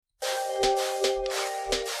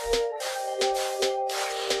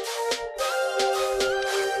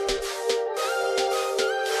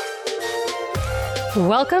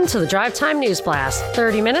Welcome to the Drive Time News Blast.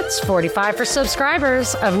 30 minutes, 45 for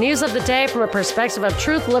subscribers of news of the day from a perspective of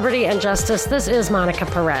truth, liberty, and justice. This is Monica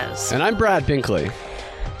Perez. And I'm Brad Binkley.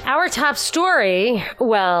 Our top story,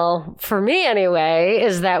 well, for me anyway,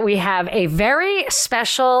 is that we have a very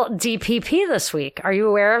special DPP this week. Are you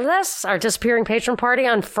aware of this? Our Disappearing Patron Party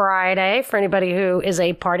on Friday, for anybody who is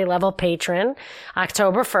a party level patron,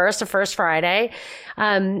 October 1st, the first Friday.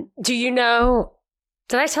 Do you know...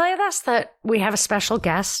 Did I tell you this, that we have a special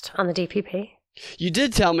guest on the DPP? You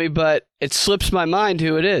did tell me, but it slips my mind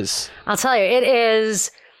who it is. I'll tell you, it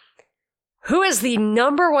is, who is the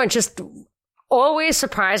number one, just always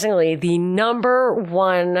surprisingly, the number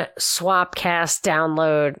one Swapcast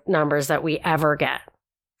download numbers that we ever get.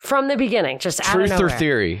 From the beginning, just out of nowhere. Truth or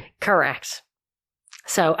theory. Correct.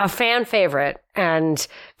 So a fan favorite and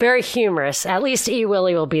very humorous. At least E.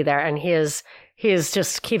 Willie will be there, and he is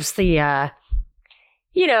just keeps the...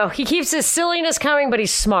 he keeps his silliness coming, but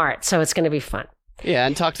he's smart, so it's going to be fun. Yeah,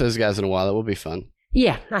 and talk to those guys in a while. That will be fun.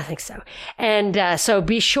 Yeah, I think so. And so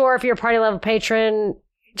be sure, if you're a party level patron,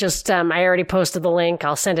 just, I already posted the link.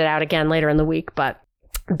 I'll send it out again later in the week, but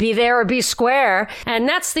be there or be square. And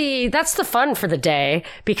that's the fun for the day,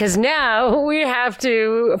 because now we have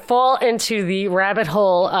to fall into the rabbit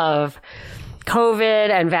hole of COVID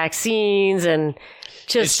and vaccines and...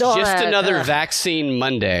 It's just another vaccine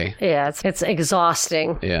Monday. Yeah, it's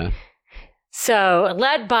exhausting. Yeah. So,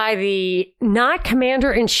 led by the not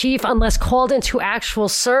commander-in-chief unless called into actual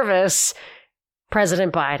service,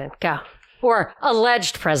 President Biden. Go. Or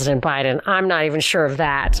alleged President Biden. I'm not even sure of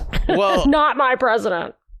that. Well, not my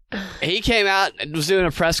president. He came out and was doing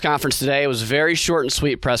a press conference today. It was a very short and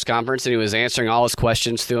sweet press conference, and he was answering all his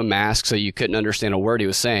questions through a mask, so you couldn't understand a word he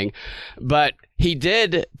was saying. But he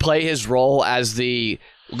did play his role as the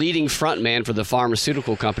leading frontman for the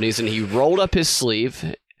pharmaceutical companies, and he rolled up his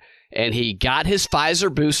sleeve and he got his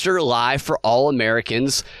Pfizer booster live for all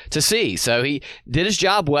Americans to see. So he did his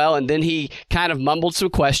job well, and then he kind of mumbled some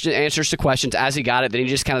answers to questions as he got it. Then he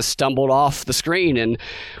just kind of stumbled off the screen, and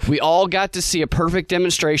we all got to see a perfect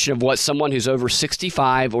demonstration of what someone who's over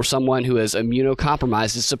 65 or someone who is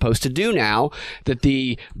immunocompromised is supposed to do now that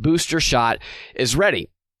the booster shot is ready.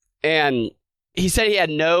 And he said he had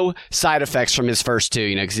no side effects from his first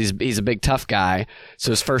two, because he's a big tough guy.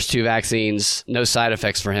 So his first two vaccines, no side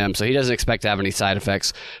effects for him. So he doesn't expect to have any side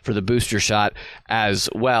effects for the booster shot as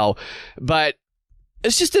well. But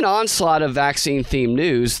it's just an onslaught of vaccine-themed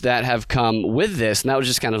news that have come with this, and that was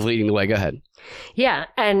just kind of leading the way. Go ahead. Yeah,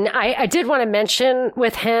 and I did want to mention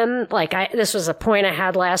with him, this was a point I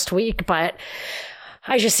had last week, but...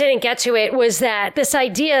 I just didn't get to it, was that this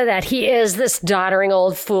idea that he is this doddering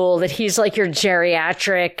old fool, that he's like your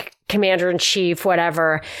geriatric commander-in-chief,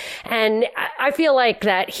 whatever. And I feel like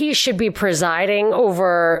that he should be presiding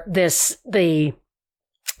over the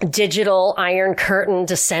digital iron curtain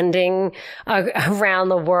descending around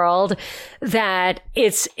the world, that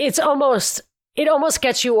it almost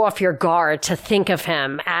gets you off your guard to think of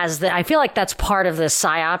him as I feel like that's part of this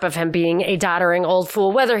psyop of him being a doddering old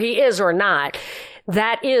fool, whether he is or not.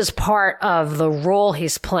 That is part of the role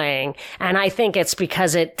he's playing. And I think it's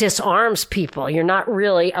because it disarms people. You're not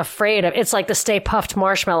really afraid of, it's like the Stay Puft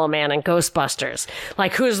Marshmallow Man in Ghostbusters.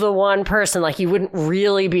 Like, who's the one person you wouldn't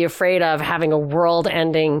really be afraid of having a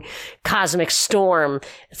world-ending cosmic storm?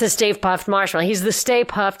 It's the Stay Puft Marshmallow. He's the Stay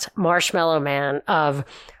Puft Marshmallow Man of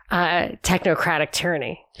technocratic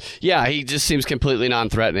tyranny. Yeah, he just seems completely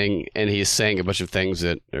non-threatening, and he's saying a bunch of things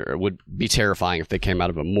that would be terrifying if they came out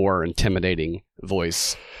of a more intimidating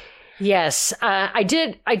voice. Yes, I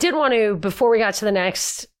did want to, before we got to the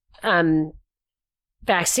next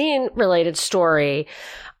vaccine-related story,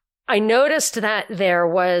 I noticed that there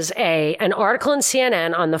was an article in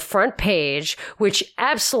CNN on the front page, which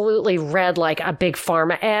absolutely read like a big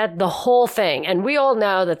pharma ad, the whole thing. And we all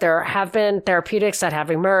know that there have been therapeutics that have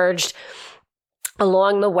emerged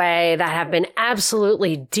along the way that have been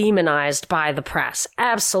absolutely demonized by the press,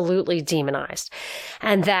 absolutely demonized.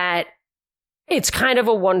 And that it's kind of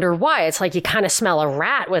a wonder why. It's like you kind of smell a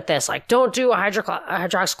rat with this. Like, don't do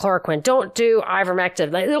hydroxychloroquine. Don't do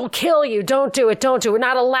ivermectin. It'll kill you. Don't do it. We're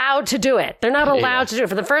not allowed to do it. They're not allowed to do it.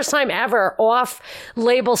 For the first time ever,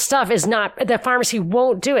 off-label stuff is not, the pharmacy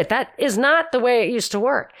won't do it. That is not the way it used to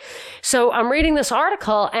work. So I'm reading this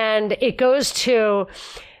article, and it goes to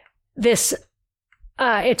this,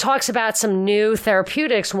 it talks about some new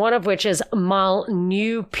therapeutics, one of which is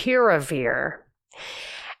molnupiravir.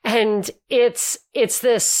 And it's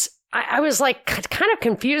this I was like kind of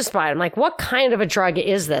confused by it. I'm like, what kind of a drug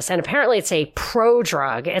is this? And apparently it's a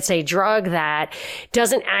pro-drug. It's a drug that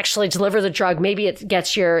doesn't actually deliver the drug. Maybe it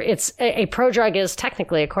gets it's a pro-drug is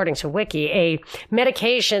technically, according to Wiki, a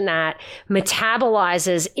medication that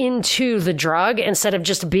metabolizes into the drug instead of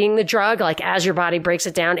just being the drug. Like as your body breaks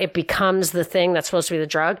it down, it becomes the thing that's supposed to be the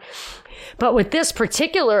drug. But what this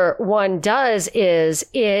particular one does is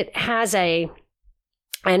it has an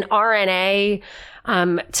RNA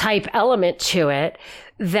type element to it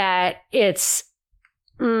that it's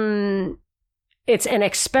an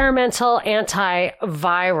experimental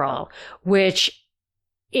antiviral, which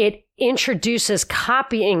it introduces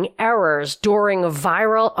copying errors during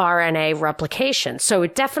viral RNA replication. So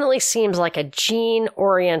it definitely seems like a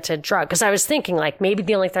gene-oriented drug. Because I was thinking, like, maybe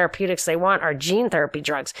the only therapeutics they want are gene therapy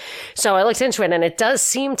drugs. So I looked into it, and it does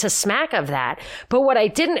seem to smack of that. But what I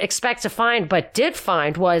didn't expect to find, but did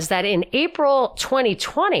find, was that in April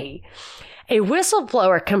 2020, a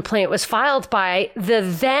whistleblower complaint was filed by the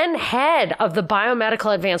then head of the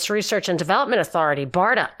Biomedical Advanced Research and Development Authority,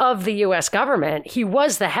 BARDA, of the U.S. government. He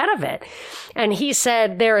was the head of it. And he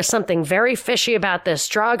said, there is something very fishy about this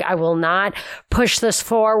drug. I will not push this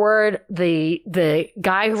forward. The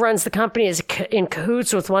guy who runs the company is in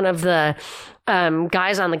cahoots with one of the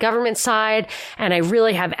guys on the government side. And I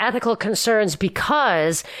really have ethical concerns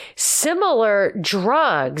because similar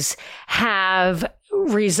drugs have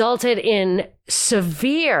resulted in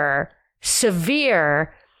severe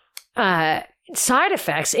side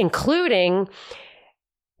effects, including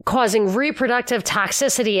causing reproductive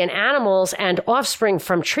toxicity in animals, and offspring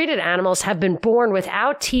from treated animals have been born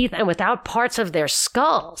without teeth and without parts of their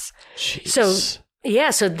skulls. Jeez.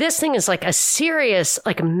 So this thing is like a serious,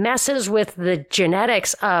 like messes with the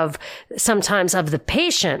genetics of sometimes of the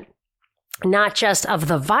patient, not just of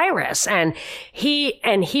the virus. And he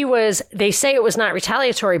was, they say it was not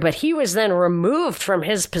retaliatory, but he was then removed from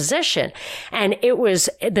his position. And it was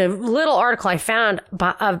the little article I found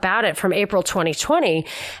about it from April 2020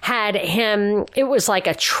 had him, it was like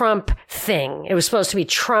a Trump thing. It was supposed to be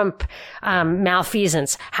Trump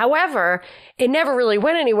malfeasance. However, it never really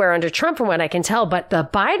went anywhere under Trump from what I can tell, but the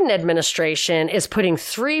Biden administration is putting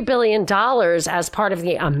 $3 billion as part of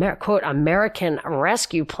the quote, American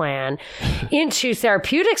Rescue Plan into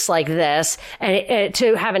therapeutics like this and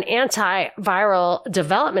to have an antiviral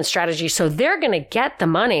development strategy. So they're going to get the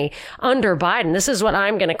money under Biden. This is what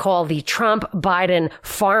I'm going to call the Trump-Biden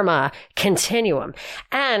pharma continuum.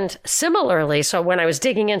 And similarly, so when I was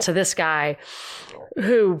digging into this guy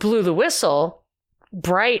who blew the whistle,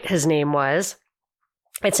 Bright, his name was.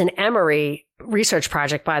 It's an Emory research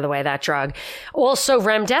project, by the way, that drug. Also,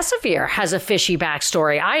 remdesivir has a fishy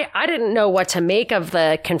backstory. I didn't know what to make of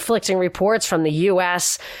the conflicting reports from the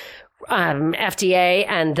U.S. FDA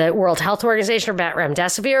and the World Health Organization about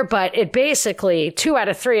remdesivir, but it basically 2 out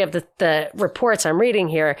of 3 of the reports I'm reading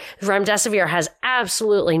here, remdesivir has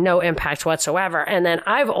absolutely no impact whatsoever. And then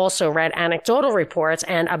I've also read anecdotal reports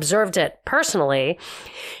and observed it personally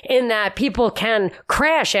in that people can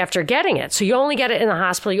crash after getting it. So you only get it in the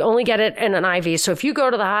hospital. You only get it in an IV. So if you go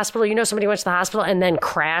to the hospital, you know somebody went to the hospital and then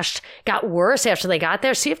crashed, got worse after they got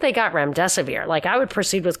there, see if they got remdesivir. Like I would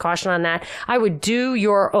proceed with caution on that. I would do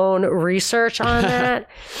your own research on that.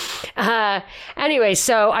 Anyway,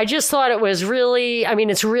 so I just thought it was really, I mean,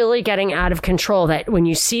 it's really getting out of control that when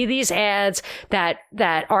you see these ads, that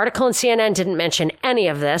article in CNN didn't mention any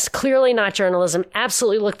of this. Clearly not journalism.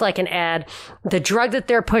 Absolutely looked like an ad. The drug that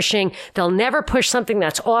they're pushing, they'll never push something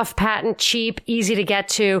that's off patent, cheap, easy to get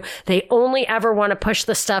to. They only ever want to push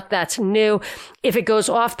the stuff that's new. If it goes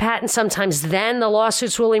off patent, sometimes then the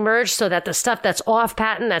lawsuits will emerge so that the stuff that's off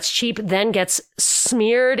patent, that's cheap, then gets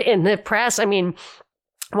smeared in the press. I mean,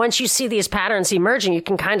 once you see these patterns emerging, you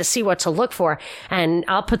can kind of see what to look for. And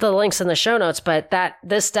I'll put the links in the show notes, but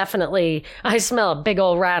this definitely, I smell a big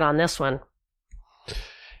old rat on this one.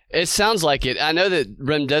 It sounds like it. I know that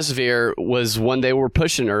remdesivir was one they were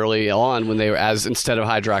pushing early on when they were instead of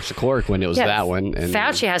hydroxychloroquine, it was that one. And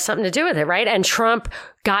Fauci has something to do with it, right? And Trump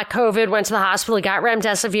got COVID, went to the hospital, he got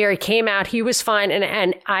remdesivir, he came out, he was fine.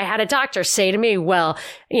 And I had a doctor say to me, well,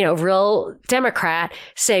 real Democrat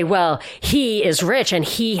say, well, he is rich and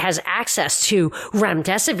he has access to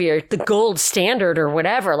remdesivir, the gold standard or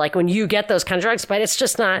whatever, like when you get those kind of drugs. But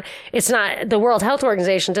it's not, the World Health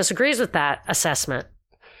Organization disagrees with that assessment.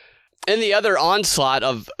 And the other onslaught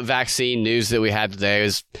of vaccine news that we had today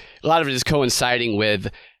is a lot of it is coinciding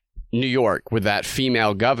with New York, with that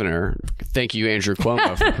female governor. Thank you, Andrew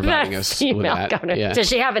Cuomo, for providing us with that. Governor. Yeah. Does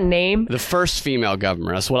she have a name? The first female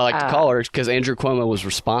governor. That's what I like to call her, because Andrew Cuomo was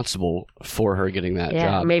responsible for her getting that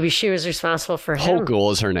job. Maybe she was responsible for him.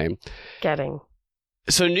 Hochul is her name. Getting.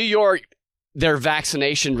 So New York, their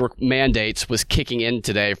vaccination mandates was kicking in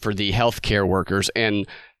today for the healthcare workers, and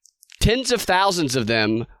tens of thousands of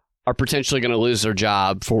them are potentially going to lose their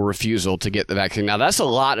job for refusal to get the vaccine. Now, that's a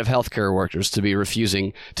lot of healthcare workers to be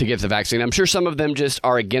refusing to get the vaccine. I'm sure some of them just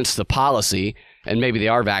are against the policy, and maybe they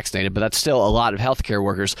are vaccinated, but that's still a lot of healthcare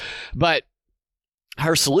workers. But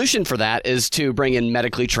her solution for that is to bring in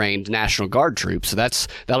medically trained National Guard troops. So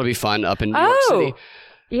that'll be fun up in New York City.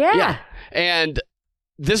 Yeah. And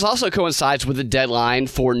this also coincides with the deadline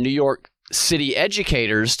for New York City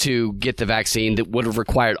educators to get the vaccine that would have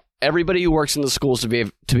required everybody who works in the schools to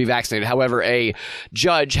be vaccinated. However, a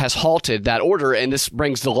judge has halted that order, and this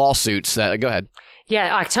brings the lawsuits. Go ahead.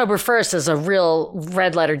 Yeah, October 1st is a real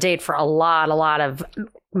red letter date for a lot of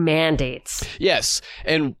mandates. Yes,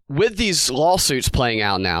 and with these lawsuits playing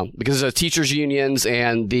out now, because the teachers' unions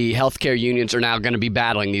and the healthcare unions are now going to be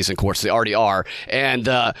battling these in courts. They already are. And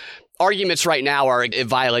arguments right now are it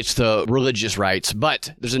violates the religious rights,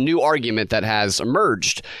 but there's a new argument that has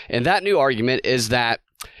emerged, and that new argument is that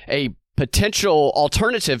a potential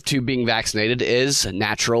alternative to being vaccinated is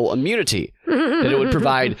natural immunity. That it would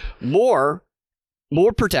provide more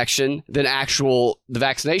protection than the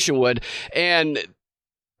vaccination would. And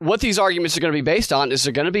what these arguments are going to be based on is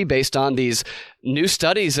they're going to be based on these new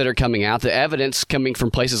studies that are coming out, the evidence coming from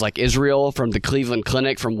places like Israel, from the Cleveland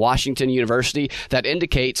Clinic, from Washington University, that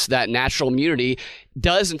indicates that natural immunity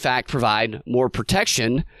does in fact provide more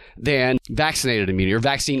protection than vaccinated immunity or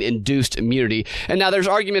vaccine-induced immunity. And now there's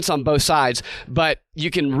arguments on both sides, but you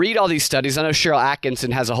can read all these studies. I know Cheryl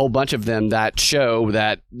Atkinson has a whole bunch of them that show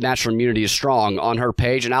that natural immunity is strong on her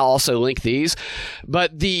page, and I'll also link these.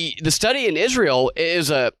 But the study in Israel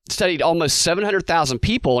studied almost 700,000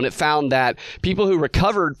 people, and it found that people who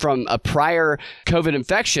recovered from a prior COVID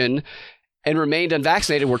infection and remained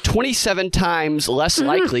unvaccinated were 27 times less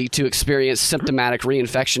likely to experience symptomatic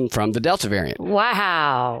reinfection from the Delta variant.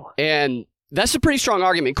 Wow. And that's a pretty strong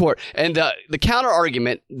argument in court. And the counter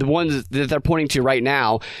argument, the one that they're pointing to right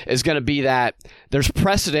now, is going to be that there's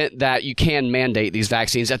precedent that you can mandate these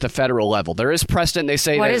vaccines at the federal level. There is precedent. They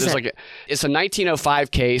say that it's a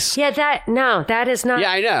 1905 case. Yeah, that is not.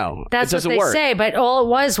 Yeah, I know. That's what they say, but all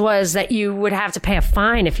it was that you would have to pay a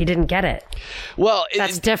fine if you didn't get it. Well,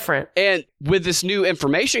 that's different. And with this new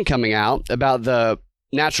information coming out about the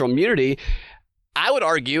natural immunity, I would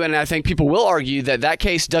argue, and I think people will argue, that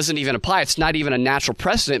case doesn't even apply. It's not even a natural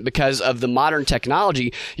precedent because of the modern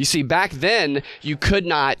technology. You see, back then, you could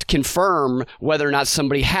not confirm whether or not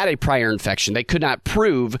somebody had a prior infection. They could not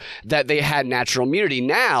prove that they had natural immunity.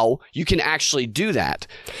 Now, you can actually do that.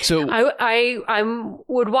 So I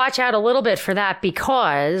would watch out a little bit for that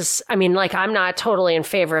because, I'm not totally in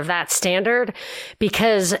favor of that standard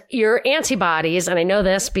because your antibodies, and I know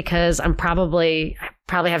this because I'm probably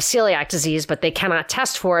have celiac disease, but they cannot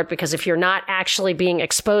test for it because if you're not actually being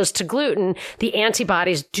exposed to gluten, the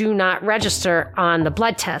antibodies do not register on the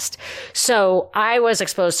blood test. So I was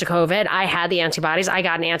exposed to COVID. I had the antibodies. I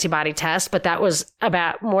got an antibody test, but that was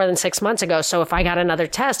about more than 6 months ago. So if I got another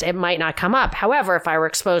test, it might not come up. However, if I were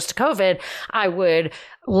exposed to COVID, I would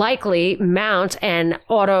likely mount an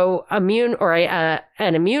autoimmune or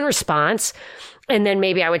an immune response. And then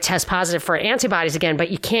maybe I would test positive for antibodies again, but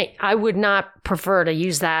I would not prefer to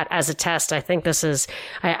use that as a test. I think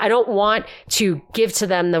I don't want to give to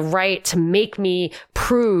them the right to make me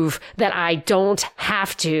prove that I don't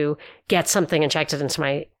have to get something injected into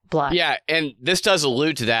my blood. Yeah, and this does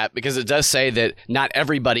allude to that because it does say that not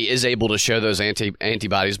everybody is able to show those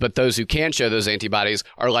antibodies, but those who can show those antibodies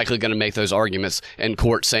are likely going to make those arguments in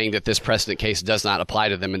court saying that this precedent case does not apply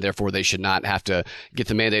to them and therefore they should not have to get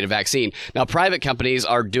the mandated vaccine. Now, private companies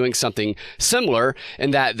are doing something similar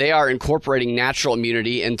in that they are incorporating natural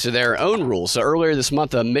immunity into their own rules. So earlier this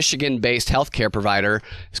month, a Michigan-based healthcare provider,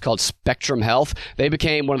 it's called Spectrum Health, they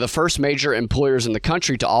became one of the first major employers in the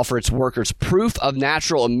country to offer its workers proof of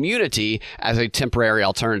natural immunity as a temporary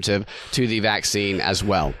alternative to the vaccine as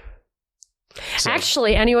well. So,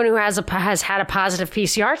 actually, anyone who has had a positive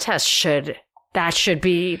PCR test should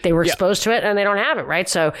be, they were exposed to it and they don't have it, right?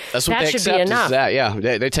 So that's what that they should accept be enough. Is that, yeah,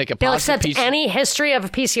 they take a They'll positive accept any history of a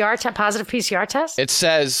positive PCR test? It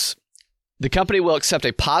says the company will accept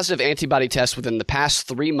a positive antibody test within the past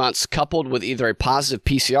 3 months, coupled with either a positive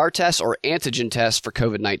PCR test or antigen test for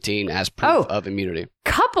COVID-19 as proof of immunity.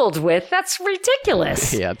 Coupled with? That's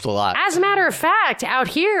ridiculous. Yeah, it's a lot. As a matter of fact, out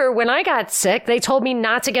here, when I got sick, they told me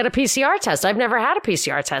not to get a PCR test. I've never had a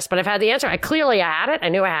PCR test, but I've had the answer. I had it. I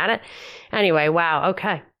knew I had it. Anyway, wow.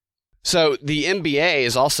 Okay. So the NBA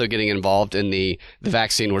is also getting involved in the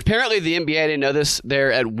vaccine war. Apparently the NBA, I didn't know this,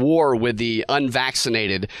 they're at war with the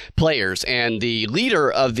unvaccinated players. And the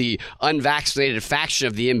leader of the unvaccinated faction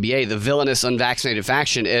of the NBA, the villainous unvaccinated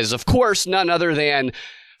faction, is, of course, none other than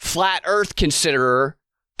flat earth considerer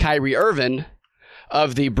Kyrie Irving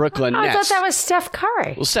of the Brooklyn Nets. I thought that was Steph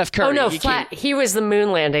Curry. Well, Steph Curry. Oh, no, he was the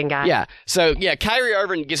moon landing guy. Yeah. So, Kyrie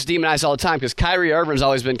Irving gets demonized all the time because Kyrie Irving's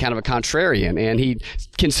always been kind of a contrarian. And he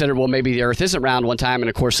considered, well, maybe the earth isn't round one time. And,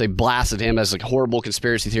 of course, they blasted him as a horrible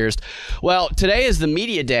conspiracy theorist. Well, today is the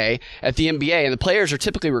media day at the NBA. And the players are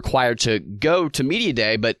typically required to go to media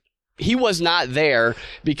day. But he was not there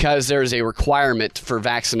because there's a requirement for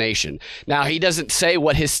vaccination. Now, he doesn't say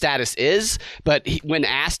what his status is, but when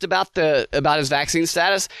asked about his vaccine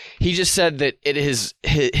status, he just said that it is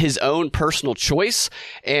his own personal choice,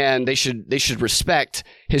 and they should respect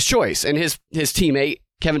his choice. And his teammate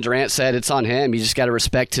Kevin Durant said it's on him. You just got to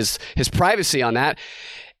respect his privacy on that.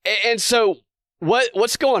 And so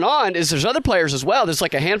what's going on is there's other players as well. There's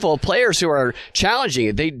like a handful of players who are challenging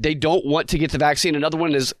it. They don't want to get the vaccine. Another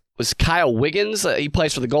one was Kyle Wiggins. He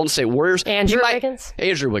plays for the Golden State Warriors. Andrew Wiggins,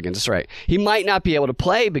 that's right. He might not be able to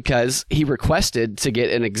play because he requested to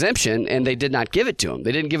get an exemption, and they did not give it to him.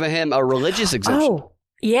 They didn't give him a religious exemption. Oh,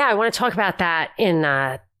 yeah. I want to talk about that in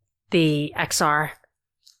the XR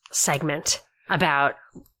segment about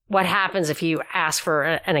what happens if you ask for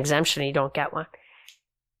an exemption and you don't get one.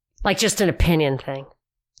 Like just an opinion thing.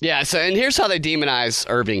 Yeah, and here's how they demonize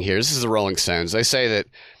Irving here. This is the Rolling Stones. They say that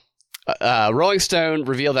Rolling Stone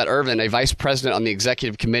revealed that Irvin, a vice president on the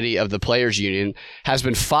executive committee of the Players Union, has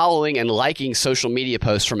been following and liking social media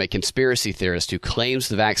posts from a conspiracy theorist who claims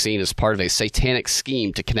the vaccine is part of a satanic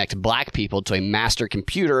scheme to connect black people to a master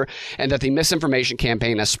computer, and that the misinformation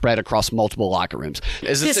campaign has spread across multiple locker rooms.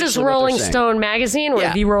 This is Rolling Stone magazine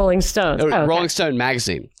or the Rolling Stones? Rolling Stone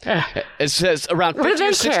magazine. It says around 50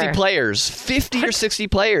 or 60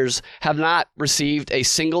 players have not received a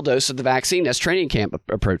single dose of the vaccine as training camp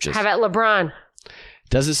approaches. How about LeBron?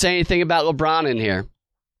 Doesn't say anything about LeBron in here.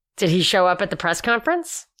 Did he show up at the press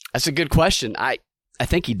conference? That's a good question. I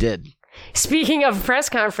think he did. Speaking of press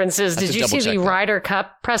conferences, did you see the Ryder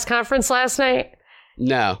Cup press conference last night?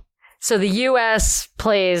 No. So the U.S.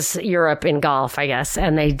 plays Europe in golf, I guess,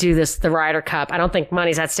 and they do the Ryder Cup. I don't think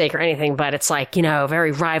money's at stake or anything, but it's like,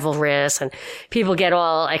 very rivalrous and people get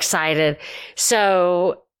all excited.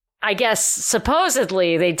 So I guess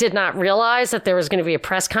supposedly they did not realize that there was going to be a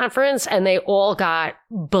press conference, and they all got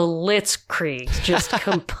blitzkrieged, just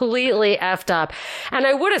completely effed up. And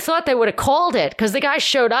I would have thought they would have called it because the guys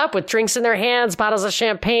showed up with drinks in their hands, bottles of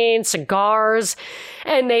champagne, cigars,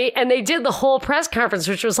 and they did the whole press conference,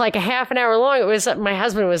 which was like a half an hour long. It was my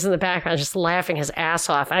husband was in the background just laughing his ass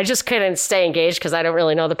off. And I just couldn't stay engaged because I don't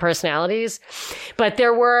really know the personalities, but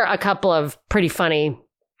there were a couple of pretty funny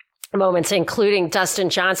moments, including Dustin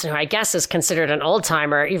Johnson, who I guess is considered an old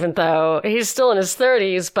timer, even though he's still in his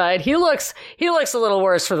 30s, but he looks a little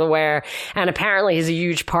worse for the wear. And apparently he's a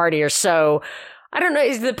huge partier. So I don't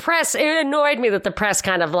know. The press, it annoyed me that the press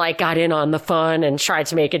kind of like got in on the fun and tried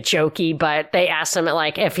to make it jokey, but they asked him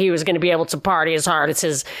like if he was going to be able to party as hard as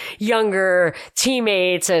his younger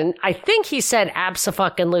teammates. And I think he said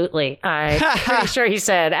abso-fucking-lutely. I'm pretty sure he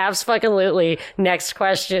said abso-fucking-lutely. Next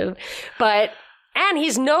question. And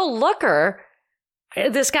he's no looker.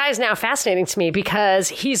 This guy is now fascinating to me because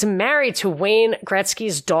he's married to Wayne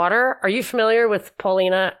Gretzky's daughter. Are you familiar with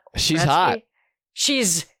Paulina She's Gretzky? hot.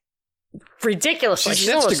 She's ridiculous. She's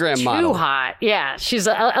an Instagram almost model. Too hot. Yeah, she's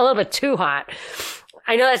a little bit too hot.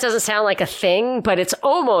 I know that doesn't sound like a thing, but it's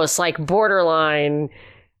almost like borderline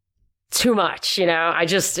too much.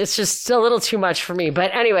 It's just a little too much for me.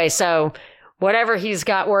 But anyway, so whatever he's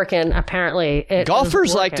got working, apparently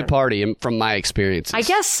golfers like to party, from my experiences. I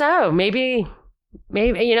guess so. Maybe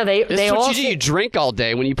they all. You drink all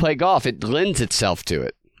day when you play golf. It lends itself to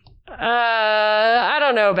it. I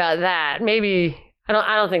don't know about that. Maybe I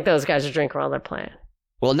don't think those guys are drinking while they're playing.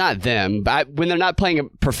 Well, not them. But when they're not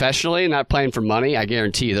playing professionally, not playing for money, I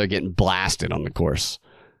guarantee you they're getting blasted on the course.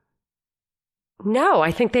 No,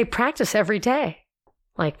 I think they practice every day.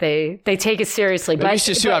 Like they take it seriously. But it's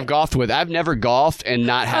just who I've golfed with. I've never golfed and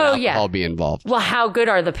not had alcohol be involved. Well, how good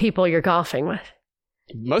are the people you're golfing with?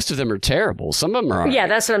 most of them are terrible. Some of them are. Yeah,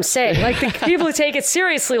 that's what I'm saying. Like the people who take it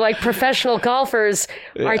seriously, like professional golfers,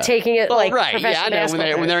 are taking it like professional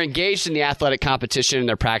I know when they're engaged in the athletic competition and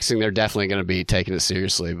they're practicing, they're definitely going to be taking it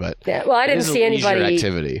seriously. But well, I didn't see anybody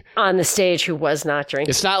activity on the stage who was not drinking.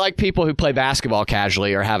 It's not like people who play basketball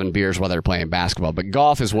casually are having beers while they're playing basketball. But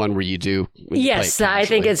golf is one where you do. Yes, I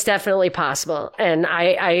think it's definitely possible, and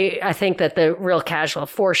I think that the real casual,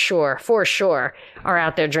 for sure, are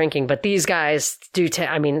out there drinking. But these guys do.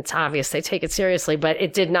 I mean, it's obvious they take it seriously, but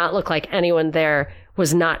it did not look like anyone there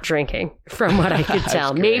was not drinking from what I could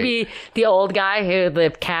tell. Maybe the old guy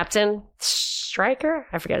the captain, Stryker?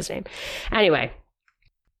 I forget his name. Anyway,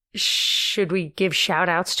 should we give shout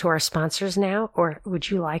outs to our sponsors now? Or would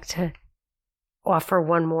you like to offer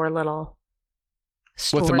one more little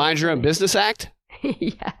story? With the Mind Your Own Business Act?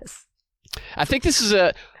 Yes. I think this is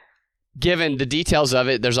given the details of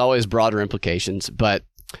it, there's always broader implications, but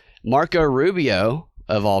Marco Rubio,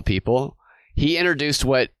 of all people, he introduced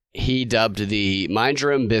what he dubbed the Mind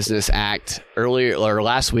Your Own Business Act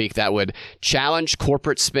last week that would challenge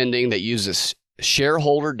corporate spending that uses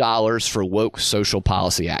shareholder dollars for woke social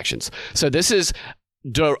policy actions. So this is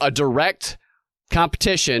a direct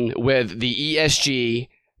competition with the ESG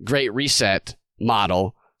Great Reset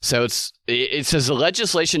model. So it says the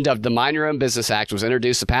legislation dubbed the Mind Your Own Business Act was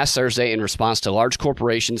introduced the past Thursday in response to large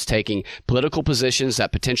corporations taking political positions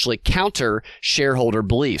that potentially counter shareholder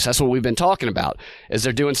beliefs. That's what we've been talking about, is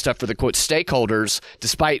they're doing stuff for the, quote, stakeholders,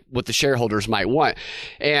 despite what the shareholders might want.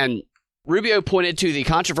 And Rubio pointed to the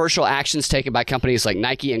controversial actions taken by companies like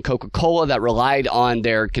Nike and Coca-Cola that relied on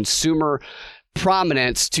their consumer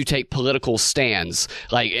prominence to take political stands.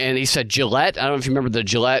 And he said Gillette, I don't know if you remember the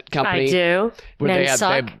Gillette company. I do.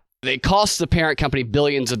 They cost the parent company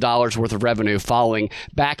billions of dollars worth of revenue following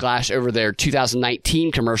backlash over their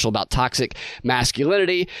 2019 commercial about toxic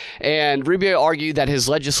masculinity. And Rubio argued that his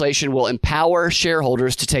legislation will empower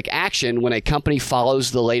shareholders to take action when a company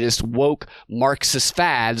follows the latest woke Marxist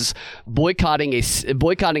fads, boycotting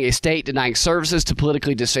a state, denying services to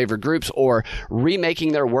politically disfavored groups, or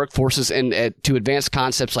remaking their workforces to advance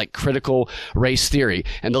concepts like critical race theory.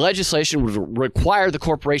 And the legislation would require the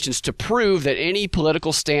corporations to prove that any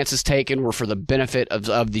political stance taken were for the benefit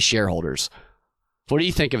of the shareholders. What do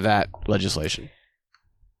you think of that legislation?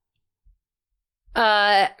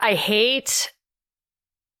 I hate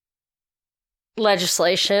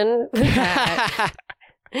legislation that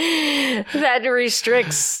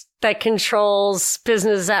restricts, that controls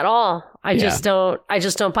business at all. I just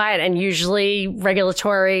don't buy it. And usually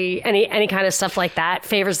regulatory, any kind of stuff like that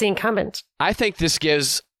favors the incumbent.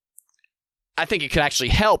 I think it could actually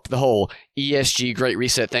help the whole ESG Great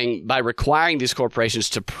Reset thing by requiring these corporations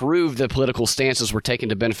to prove the political stances were taken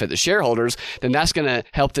to benefit the shareholders. Then that's going to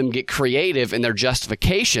help them get creative in their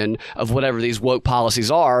justification of whatever these woke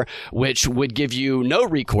policies are, which would give you no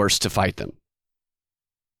recourse to fight them.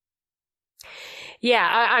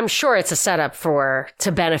 Yeah, I'm sure it's a setup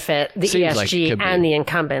to benefit the ESG and the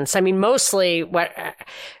incumbents. I mean, mostly why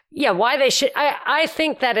they should. I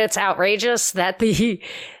think that it's outrageous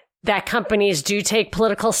that companies do take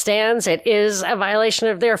political stands. It is a violation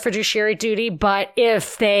of their fiduciary duty. But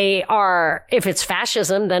if it's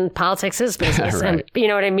fascism, then politics is business. Right. And you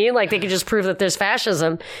know what I mean? Like they could just prove that there's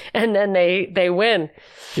fascism and then they win.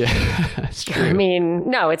 Yeah, that's true. I mean,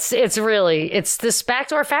 no, it's this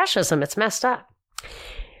backdoor fascism. It's messed up.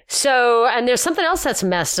 So, and there's something else that's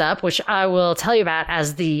messed up, which I will tell you about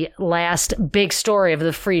as the last big story of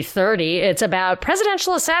the Free 30. It's about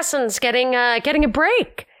presidential assassins getting a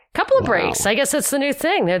break. Couple of breaks. I guess that's the new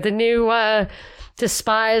thing. They're the new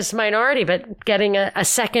despised minority, but getting a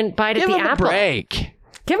second bite at the apple.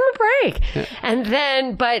 Give them a break. Yeah. And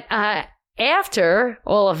then, but after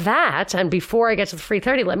all of that, and before I get to the Free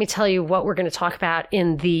 30, let me tell you what we're going to talk about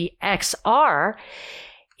in the XR.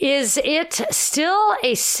 Is it still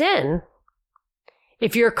a sin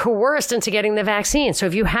if you're coerced into getting the vaccine? So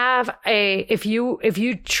if you have if you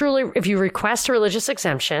request a religious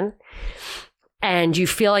exemption and you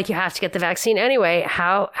feel like you have to get the vaccine anyway,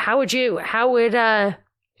 how would you approach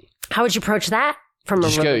that from a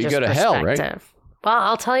religious perspective? You go to hell, right? Well,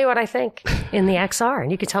 I'll tell you what I think in the XR,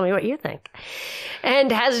 and you can tell me what you think.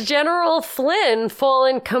 And has General Flynn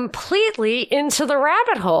fallen completely into the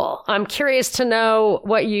rabbit hole? I'm curious to know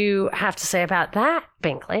what you have to say about that,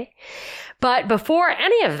 Binkley. But before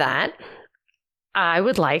any of that, I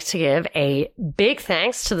would like to give a big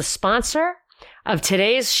thanks to the sponsor of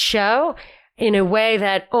today's show in a way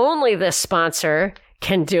that only this sponsor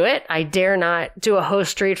can do it. I dare not do a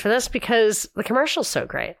host read for this because the commercial's so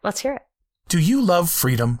great. Let's hear it. Do you love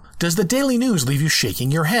freedom? Does the daily news leave you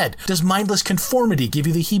shaking your head? Does mindless conformity give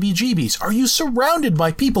you the heebie-jeebies? Are you surrounded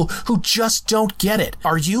by people who just don't get it?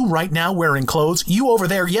 Are you right now wearing clothes? You over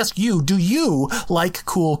there, yes, you. Do you like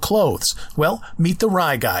cool clothes? Well, meet the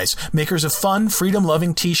Rye Guys, makers of fun,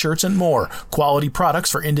 freedom-loving t-shirts and more. Quality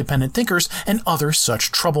products for independent thinkers and other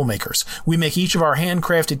such troublemakers. We make each of our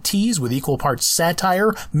handcrafted tees with equal parts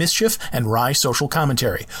satire, mischief, and wry social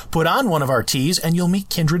commentary. Put on one of our tees and you'll meet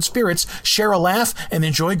kindred spirits, share a laugh, and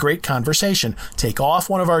enjoy great conversation. Take off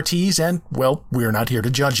one of our tees and, well, we're not here to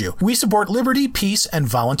judge you. We support liberty, peace, and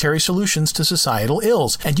voluntary solutions to societal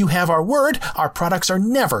ills. And you have our word, our products are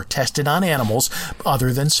never tested on animals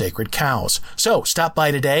other than sacred cows. So stop by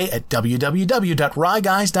today at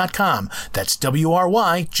www.ryguys.com. That's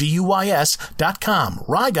WRYGUYS.com.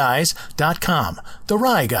 Ryguys.com. The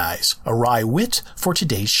Rye Guys, a wry wit for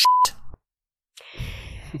today's shit.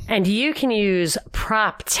 And you can use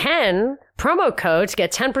Prop 10 promo code to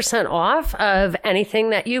get 10% off of anything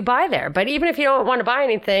that you buy there. But even if you don't want to buy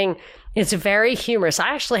anything, it's very humorous.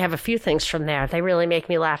 I actually have a few things from there. They really make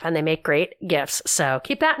me laugh and they make great gifts. So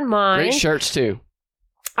keep that in mind. Great shirts too.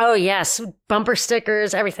 Oh, yes. Bumper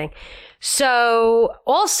stickers, everything. So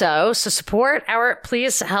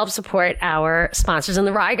please help support our sponsors. And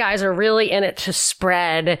the Rye Guys are really in it to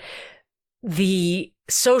spread the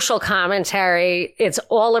social commentary. It's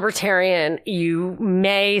all libertarian. You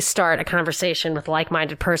may start a conversation with a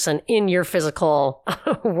like-minded person in your physical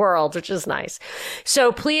world, which is nice.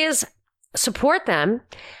 So please support them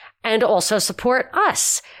and also support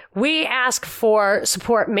us. We ask for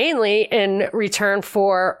support mainly in return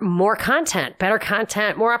for more content, better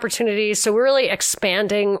content, more opportunities. So we're really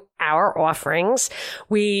expanding our offerings.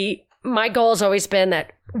 My goal has always been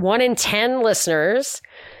that 1 in 10 listeners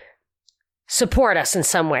support us in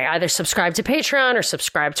some way, either subscribe to Patreon or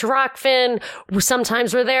subscribe to Rockfin.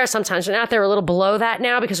 Sometimes we're there, sometimes we're not there. We're a little below that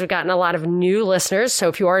now because we've gotten a lot of new listeners. So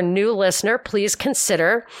if you are a new listener, please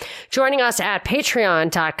consider joining us at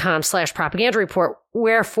patreon.com/propaganda report,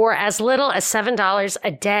 where for as little as $7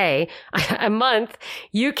 a day, a month,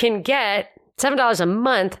 you can get $7 a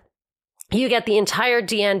month. You get the entire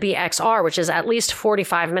DNB XR, which is at least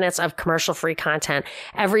 45 minutes of commercial-free content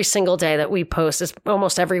every single day that we post. It's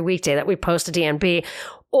almost every weekday that we post to DNB.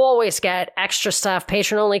 Always get extra stuff,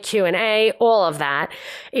 patron-only Q&A, all of that.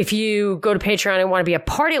 If you go to Patreon and want to be a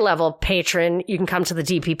party-level patron, you can come to the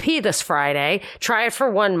DPP this Friday. Try it for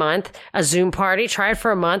 1 month, a Zoom party. Try it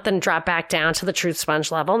for a month and drop back down to the Truth Sponge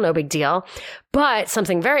level. No big deal. But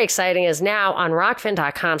something very exciting is now on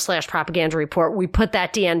rockfin.com/propaganda report, we put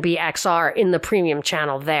that DNB XR in the premium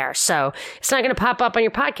channel there. So it's not going to pop up on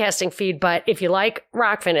your podcasting feed, but if you like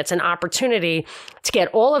Rockfin, it's an opportunity to get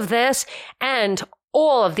all of this and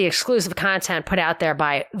all of the exclusive content put out there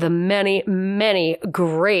by the many, many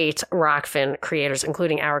great Rockfin creators,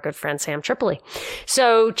 including our good friend Sam Tripoli.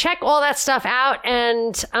 So check all that stuff out.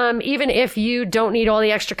 And even if you don't need all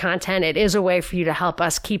the extra content, it is a way for you to help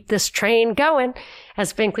us keep this train going,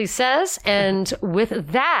 as Binkley says. And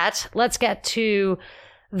with that, let's get to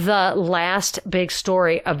the last big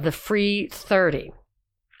story of the Free 30.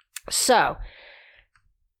 So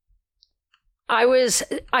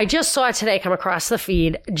I just saw it today come across the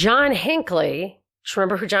feed. John Hinckley. Do you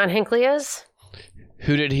remember who John Hinckley is?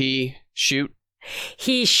 Who did he shoot?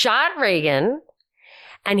 He shot Reagan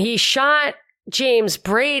and he shot James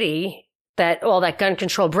Brady, that gun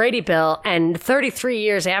control Brady bill. And 33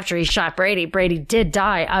 years after he shot Brady, Brady did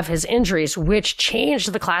die of his injuries, which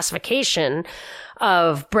changed the classification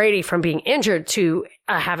of Brady from being injured to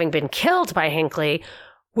having been killed by Hinckley,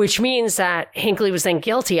 which means that Hinckley was then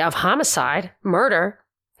guilty of homicide, murder,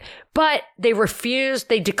 but they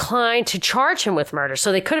declined to charge him with murder.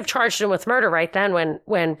 So they could have charged him with murder right then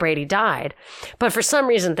when Brady died. But for some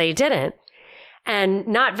reason they didn't. And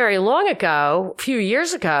not very long ago, a few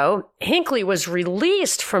years ago, Hinckley was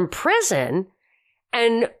released from prison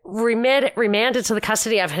and remanded to the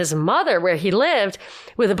custody of his mother where he lived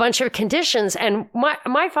with a bunch of conditions. And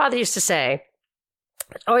my father used to say,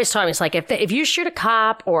 always taught me, it's like, if you shoot a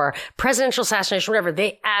cop or presidential assassination, whatever,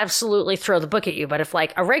 they absolutely throw the book at you. But if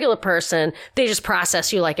like a regular person, they just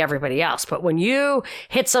process you like everybody else. But when you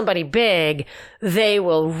hit somebody big, they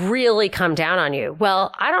will really come down on you.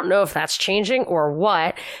 Well, I don't know if that's changing or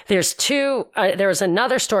what. There was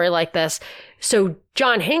another story like this. So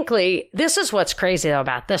John Hinckley, this is what's crazy though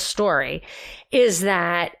about this story, is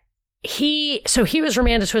that he was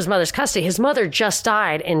remanded to his mother's custody. His mother just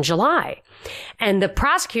died in July. And the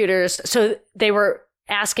prosecutors, so they were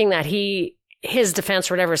asking that he his defense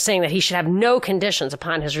or whatever is saying that he should have no conditions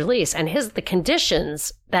upon his release. And the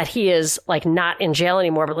conditions that he is like not in jail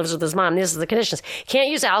anymore, but lives with his mom. These are the conditions. Can't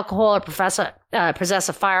use alcohol or possess a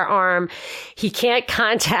firearm. He can't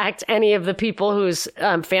contact any of the people whose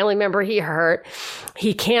family member he hurt.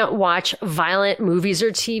 He can't watch violent movies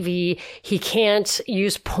or TV. He can't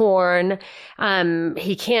use porn.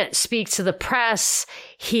 He can't speak to the press.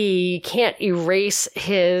 He can't erase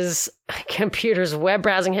his computer's web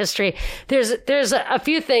browsing history. There's a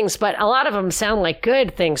few things, but a lot of them sound like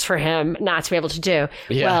good things for him not to be able to do.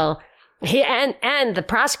 Yeah. Well, he and the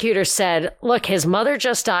prosecutor said, look, his mother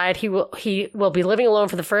just died. He will be living alone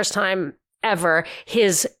for the first time ever.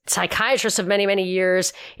 His psychiatrist of many, many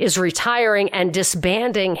years is retiring and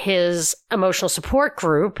disbanding his emotional support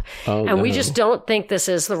group. We just don't think this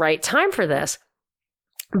is the right time for this.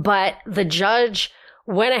 But the judge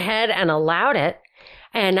went ahead and allowed it.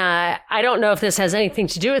 And I don't know if this has anything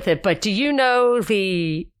to do with it, but do you know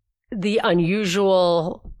the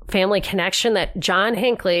unusual family connection that John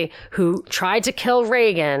Hinckley, who tried to kill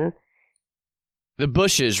Reagan... The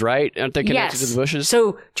Bushes, right? Aren't they connected to the Bushes?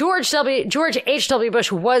 So George H.W.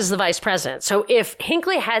 Bush was the vice president. So if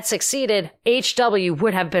Hinckley had succeeded, H.W.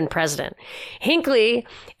 would have been president. Hinckley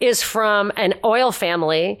is from an oil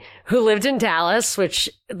family who lived in Dallas, which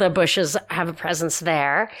the Bushes have a presence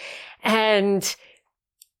there. And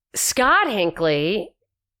Scott Hinckley,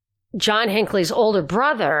 John Hinckley's older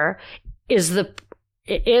brother, was the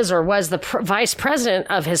vice president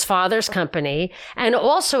of his father's company, and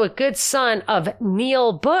also a good son of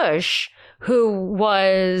Neil Bush, who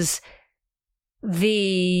was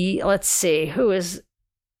Neil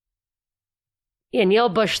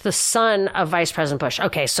Bush, the son of Vice President Bush.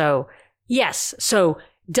 Okay, so yes, so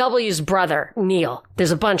W's brother, Neil,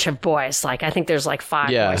 there's a bunch of boys, I think there's 5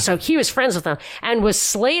 boys. So he was friends with them and was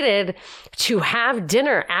slated to have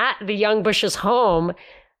dinner at the young Bush's home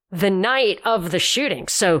the night of the shooting.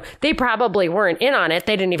 So they probably weren't in on it.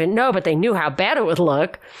 They didn't even know, but they knew how bad it would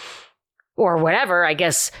look or whatever. I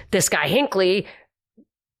guess this guy Hinckley,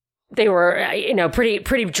 they were,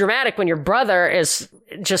 pretty dramatic when your brother is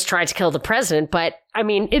just tried to kill the president. But I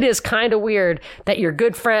mean, it is kind of weird that your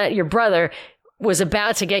good friend, your brother, was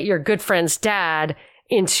about to get your good friend's dad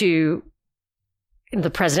into the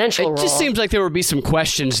presidential role. It just seems like there would be some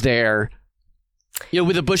questions there.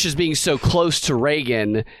 With the Bushes being so close to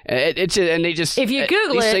Reagan, if you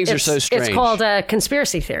Google these things are so strange. It's called a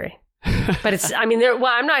conspiracy theory. But it's, I'm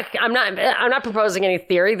not proposing any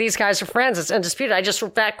theory. These guys are friends. It's undisputed.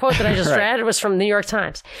 That quote that I just read was from the New York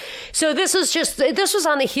Times. So this was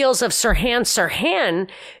on the heels of Sirhan Sirhan,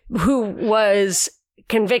 who was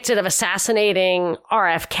convicted of assassinating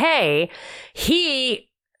RFK.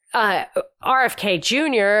 RFK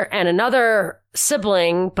Jr. and another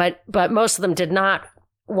sibling, but most of them did not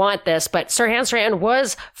want this. But Sirhan Sirhan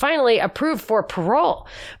was finally approved for parole.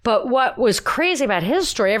 But what was crazy about his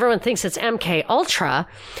story, everyone thinks it's MK Ultra.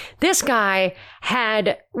 This guy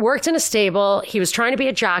had worked in a stable. He was trying to be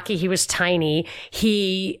a jockey. He was tiny.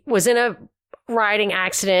 He was in a riding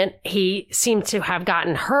accident. He seemed to have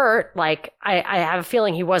gotten hurt. I have a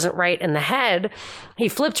feeling he wasn't right in the head. He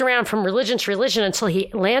flipped around from religion to religion until he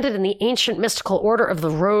landed in the ancient mystical order of the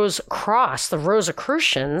Rose Cross, the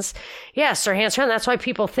Rosicrucians. Yes, Sirhan Sirhan. That's why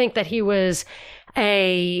people think that he was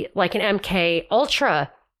an MK Ultra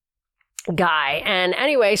guy. And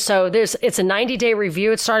anyway, so it's a 90-day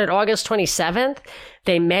review. It started August 27th.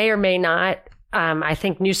 They may or may not. I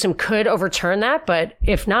think Newsom could overturn that, but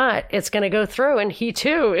if not, it's going to go through, and he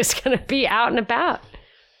too is going to be out and about.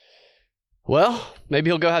 Well, maybe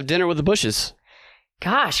he'll go have dinner with the Bushes.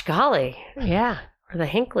 Gosh, golly, yeah, or the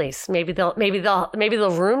Hinkleys. Maybe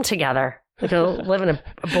they'll room together. They'll live in a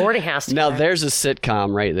boarding house together. Now there's a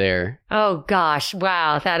sitcom right there. Oh gosh,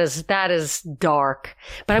 wow, that is dark.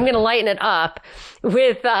 But I'm going to lighten it up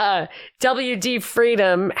with WD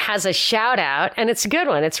Freedom has a shout out, and it's a good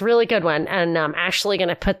one. It's a really good one, and I'm actually going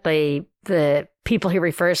to put the people he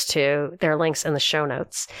refers to, their links in the show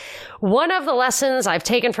notes. One of the lessons I've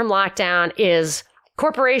taken from lockdown is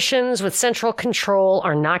corporations with central control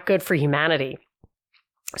are not good for humanity.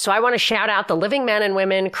 So I want to shout out the living men and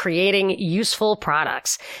women creating useful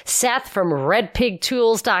products. Seth from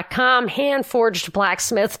redpigtools.com, hand-forged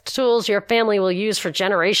blacksmith tools your family will use for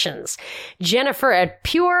generations. Jennifer at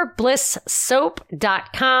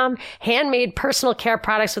pureblisssoap.com, handmade personal care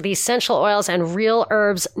products with essential oils and real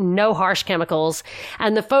herbs, no harsh chemicals.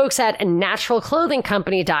 And the folks at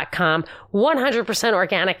naturalclothingcompany.com, 100%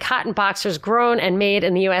 organic cotton boxers grown and made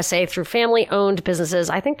in the USA through family-owned businesses.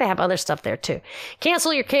 I think they have other stuff there too.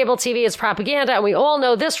 Cancel your cable TV as propaganda, and we all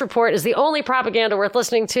know this report is the only propaganda worth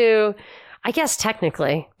listening to. I guess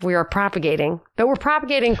technically we are propagating, but we're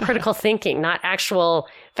propagating critical thinking, not actual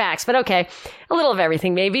facts. But okay, a little of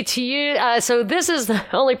everything maybe to you. So this is the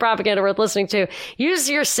only propaganda worth listening to. Use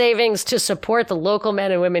your savings to support the local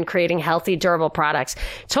men and women creating healthy, durable products.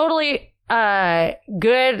 Totally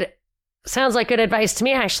good. Sounds like good advice to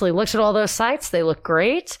me. I actually looked at all those sites. They look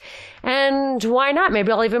great. And why not?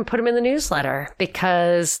 Maybe I'll even put them in the newsletter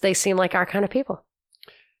because they seem like our kind of people.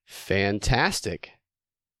 Fantastic.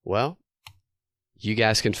 Well, you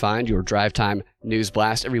guys can find your Drive Time News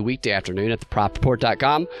Blast every weekday afternoon at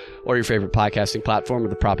thepropreport.com or your favorite podcasting platform or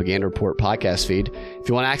the Propaganda Report podcast feed. If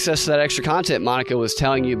you want access to that extra content Monica was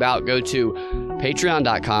telling you about, go to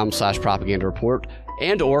patreon.com/propaganda report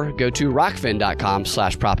and or go to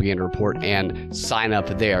rockfin.com/propaganda report and sign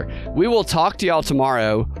up there. We will talk to y'all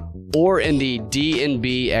tomorrow or in the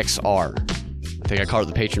DNB XR. I think I called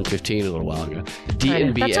it the Patreon 15 a little while ago.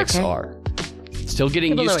 DNB XR. Okay. Still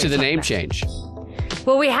getting used to the name change.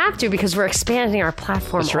 Well, we have to because we're expanding our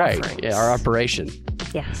platform. That's right. offerings. Yeah, our operation.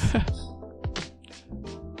 Yes.